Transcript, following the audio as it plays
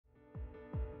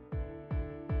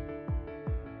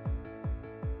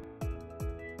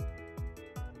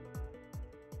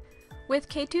With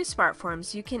K2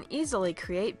 smartforms, you can easily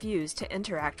create views to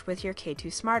interact with your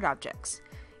K2 Smart Objects.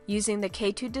 Using the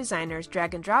K2 Designer's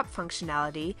drag and drop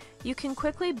functionality, you can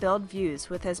quickly build views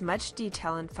with as much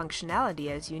detail and functionality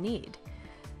as you need.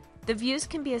 The views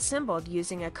can be assembled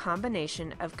using a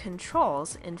combination of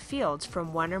controls and fields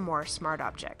from one or more smart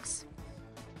objects.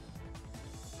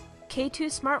 K2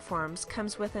 smartforms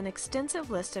comes with an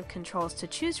extensive list of controls to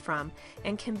choose from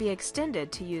and can be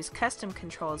extended to use custom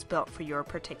controls built for your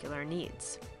particular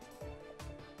needs.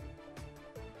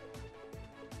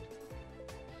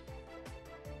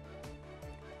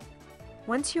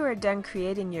 Once you are done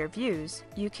creating your views,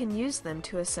 you can use them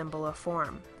to assemble a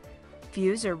form.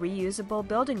 Views are reusable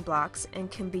building blocks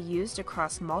and can be used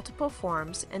across multiple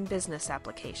forms and business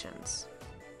applications.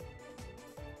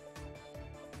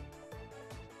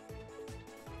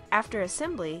 After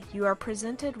assembly, you are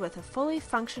presented with a fully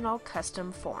functional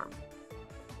custom form.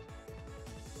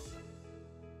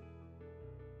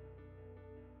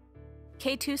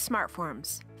 K2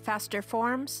 Smartforms. Faster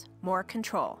forms, more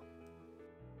control.